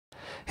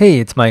Hey,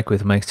 it's Mike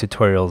with Mike's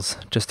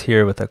Tutorials, just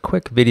here with a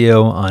quick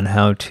video on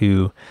how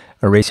to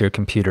erase your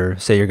computer.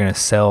 Say you're going to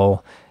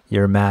sell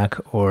your Mac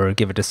or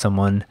give it to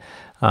someone.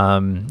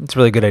 It's a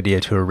really good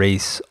idea to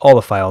erase all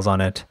the files on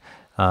it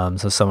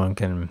so someone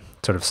can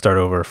sort of start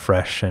over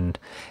fresh, and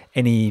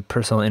any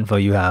personal info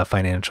you have,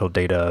 financial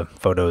data,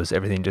 photos,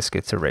 everything just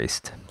gets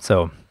erased.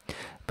 So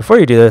before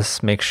you do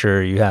this, make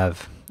sure you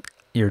have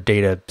your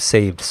data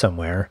saved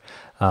somewhere,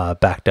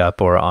 backed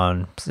up or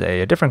on, say,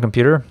 a different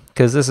computer,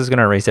 because this is going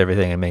to erase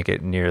everything and make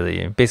it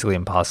basically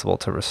impossible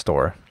to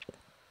restore.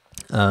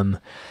 So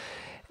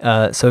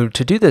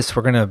to do this,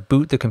 we're going to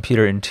boot the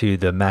computer into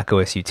the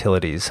macOS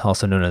utilities,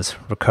 also known as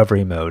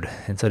recovery mode.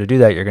 And so to do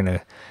that, you're going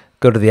to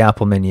go to the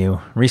Apple menu,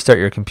 restart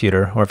your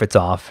computer, or if it's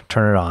off,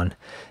 turn it on,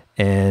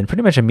 and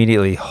pretty much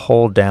immediately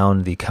hold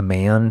down the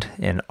Command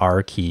and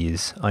R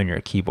keys on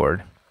your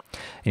keyboard.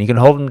 And you can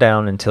hold them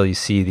down until you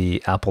see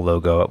the Apple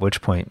logo, at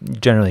which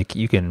point generally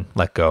you can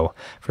let go.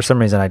 For some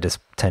reason, I just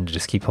tend to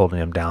just keep holding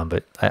them down,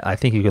 but I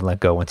think you can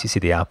let go once you see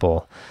the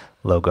Apple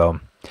logo.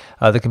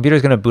 The computer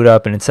is going to boot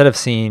up, and instead of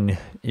seeing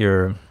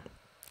the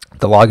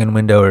login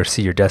window or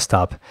see your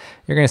desktop,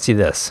 you're going to see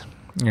this.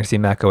 You're going to see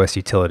macOS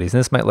utilities. And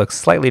this might look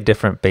slightly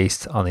different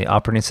based on the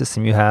operating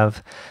system you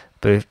have,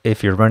 but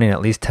if you're running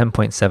at least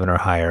 10.7 or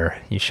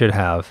higher, you should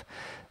have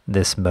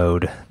this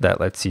mode that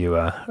lets you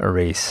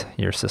erase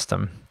your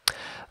system.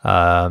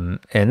 And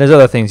there's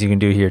other things you can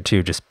do here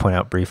too, just point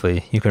out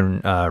briefly. You can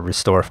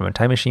restore from a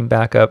time machine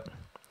backup.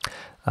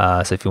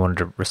 So if you wanted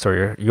to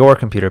restore your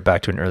computer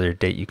back to an earlier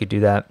date, you could do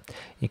that.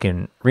 You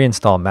can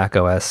reinstall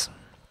macOS.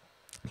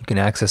 You can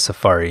access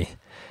Safari.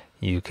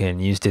 You can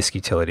use Disk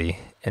Utility.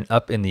 And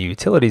up in the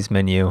Utilities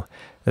menu,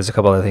 there's a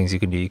couple other things you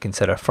can do. You can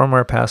set a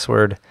firmware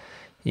password.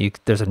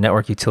 There's a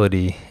network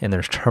utility, and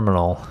there's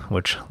Terminal,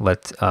 which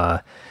lets,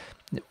 one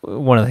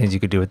of the things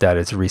you could do with that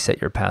is reset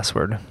your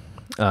password.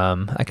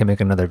 I can make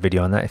another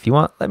video on that if you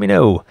want, let me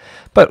know.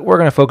 But we're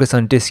going to focus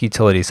on Disk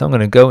Utility. So I'm going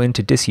to go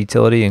into Disk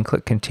Utility and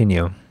click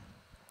Continue.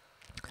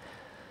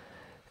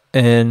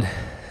 And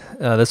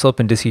this will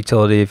open Disk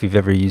Utility. If you've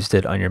ever used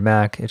it on your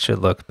Mac, it should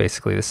look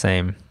basically the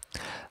same.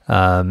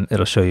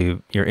 It'll show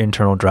you your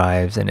internal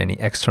drives and any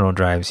external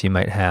drives you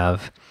might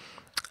have.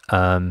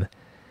 Sometimes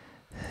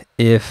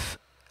if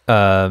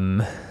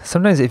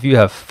you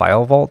have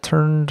File Vault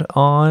turned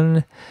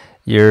on,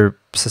 your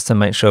system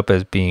might show up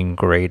as being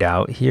grayed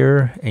out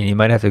here, and you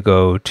might have to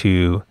go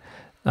to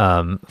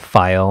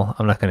File.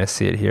 I'm not going to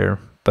see it here,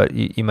 but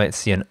you might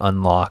see an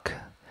unlock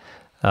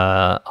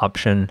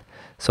option.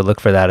 So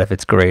look for that if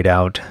it's grayed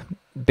out.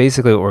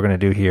 Basically what we're going to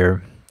do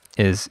here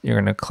is you're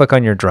going to click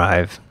on your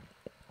drive,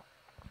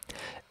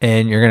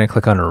 and you're going to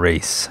click on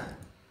Erase.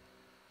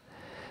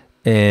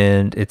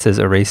 And it says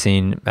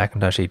erasing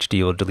Macintosh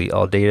HD will delete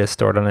all data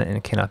stored on it and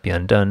it cannot be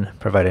undone.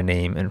 Provide a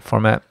name and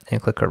format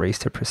and click Erase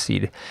to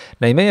proceed.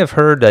 Now you may have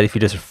heard that if you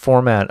just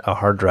format a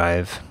hard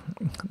drive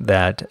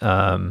that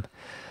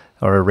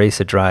or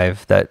erase a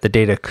drive, that the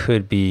data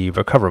could be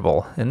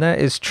recoverable. And that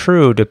is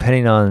true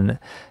depending on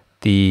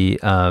the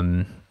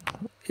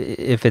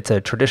if it's a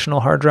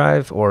traditional hard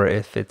drive or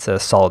if it's a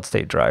solid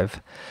state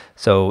drive.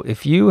 So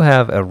if you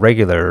have a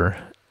regular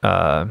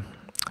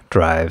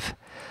drive,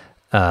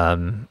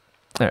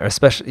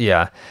 especially,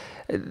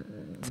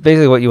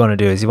 basically what you want to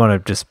do is you want to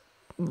just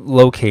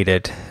locate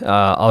it.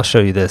 I'll show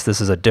you this.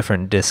 This is a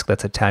different disk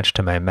that's attached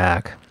to my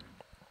Mac.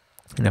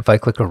 And if I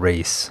click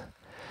Erase,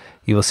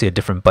 you will see a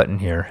different button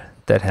here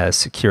that has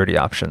security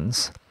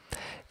options.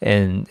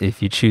 And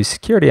if you choose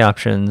security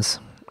options,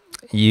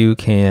 you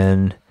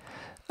can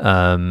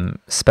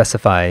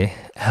specify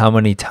how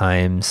many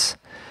times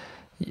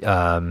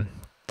the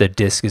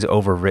disk is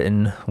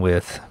overwritten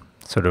with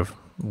sort of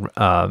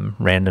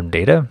random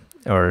data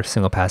or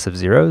single passive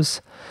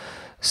zeros.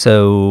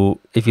 So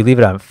if you leave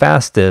it on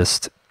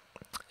fastest,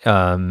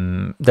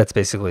 that's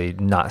basically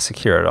not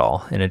secure at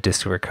all, and a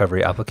disk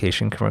recovery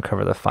application can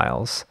recover the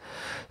files.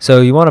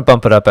 So you want to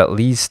bump it up at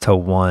least to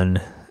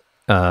 1,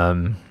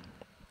 or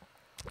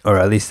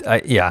at least,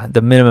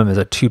 the minimum is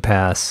a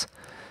 2-pass,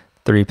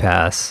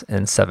 3-pass,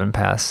 and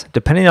 7-pass.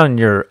 Depending on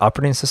your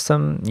operating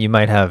system, you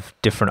might have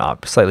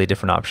slightly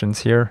different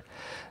options here,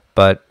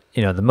 but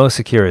the most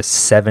secure is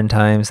 7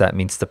 times. That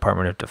meets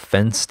Department of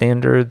Defense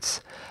standards.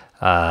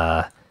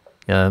 The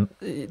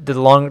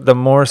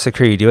more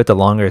secure you do it, the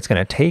longer it's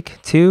going to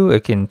take too.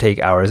 It can take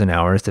hours and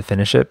hours to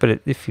finish it,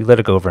 but if you let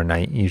it go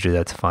overnight, usually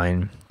that's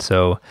fine.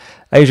 So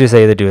I usually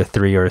say either do a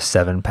 3 or a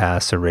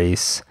 7-pass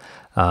erase,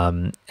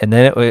 and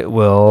then it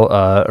will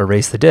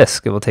erase the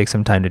disk. It will take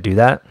some time to do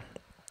that.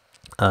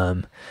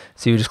 So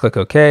you just click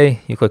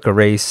OK, you click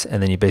Erase,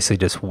 and then you basically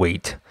just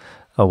wait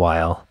a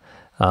while.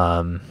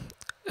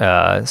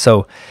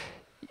 So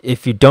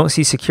if you don't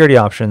see security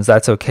options,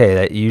 that's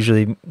okay.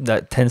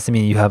 That tends to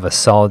mean you have a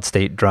solid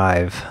state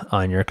drive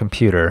on your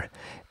computer,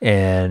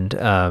 and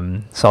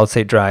solid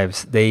state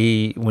drives,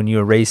 when you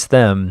erase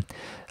them,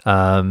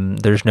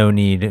 there's no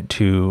need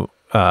to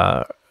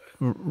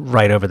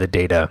write over the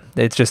data.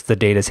 It's just the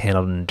data is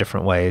handled in a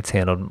different way. It's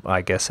handled,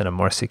 I guess, in a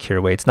more secure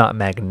way. It's not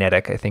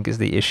magnetic, I think, is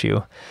the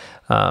issue.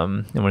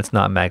 and when it's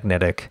not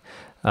magnetic,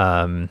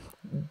 there's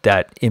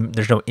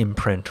no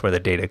imprint where the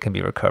data can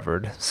be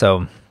recovered.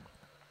 So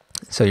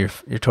you're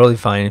totally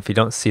fine. If you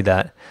don't see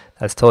that,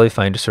 that's totally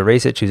fine. Just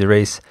erase it, choose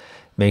erase,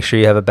 make sure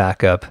you have a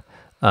backup.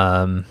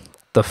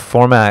 The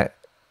format,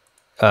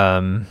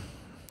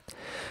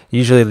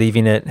 usually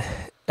leaving it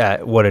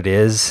at what it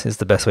is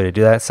the best way to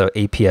do that. So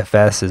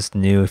APFS is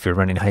new. If you're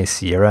running High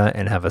Sierra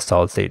and have a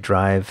solid state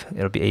drive,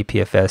 it'll be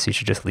APFS. You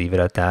should just leave it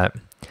at that.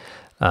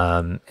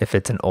 If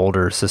it's an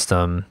older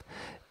system,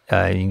 you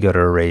can go to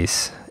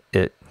erase.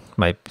 It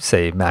might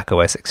say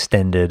macOS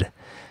extended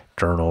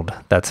journaled.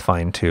 That's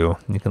fine too.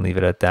 You can leave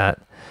it at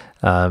that.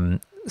 So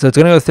it's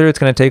going to go through. It's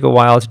going to take a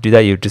while to do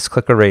that. You just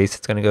click erase.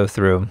 It's going to go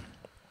through.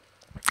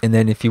 And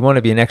then if you want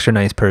to be an extra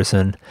nice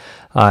person,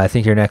 I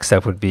think your next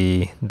step would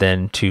be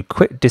then to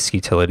quit Disk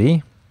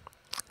Utility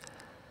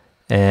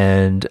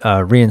and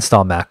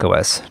reinstall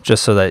macOS,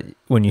 just so that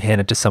when you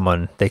hand it to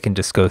someone, they can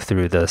just go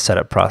through the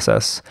setup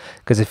process.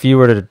 Because if you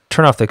were to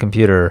turn off the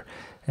computer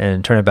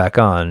and turn it back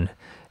on,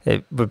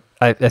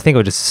 I think it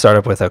would just start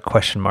up with a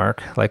question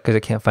mark, like because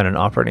it can't find an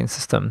operating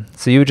system.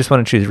 So you would just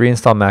want to choose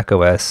reinstall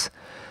macOS,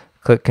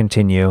 click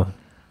continue,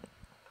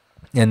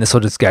 and this will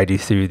just guide you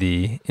through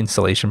the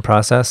installation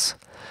process.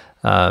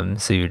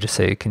 So you just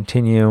say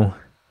continue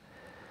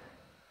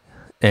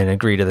and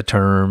agree to the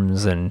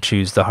terms and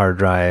choose the hard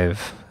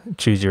drive,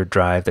 choose your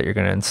drive that you're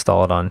going to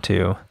install it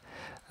onto.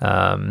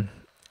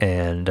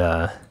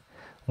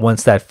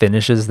 Once that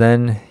finishes,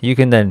 then you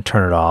can then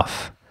turn it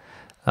off.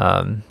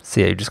 So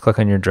yeah, you just click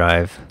on your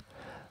drive,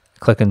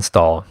 click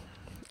install,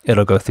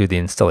 it'll go through the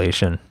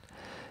installation,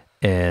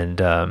 and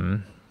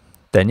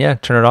then yeah,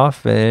 turn it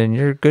off and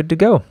you're good to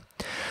go.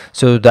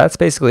 So that's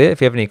basically it.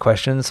 If you have any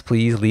questions,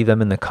 please leave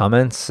them in the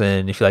comments.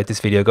 And if you like this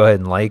video, go ahead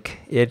and like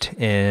it.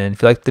 And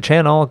if you like the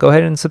channel, go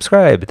ahead and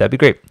subscribe. That'd be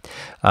great.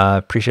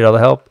 Appreciate all the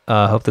help.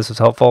 Hope this was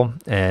helpful,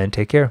 and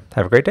take care.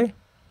 Have a great day.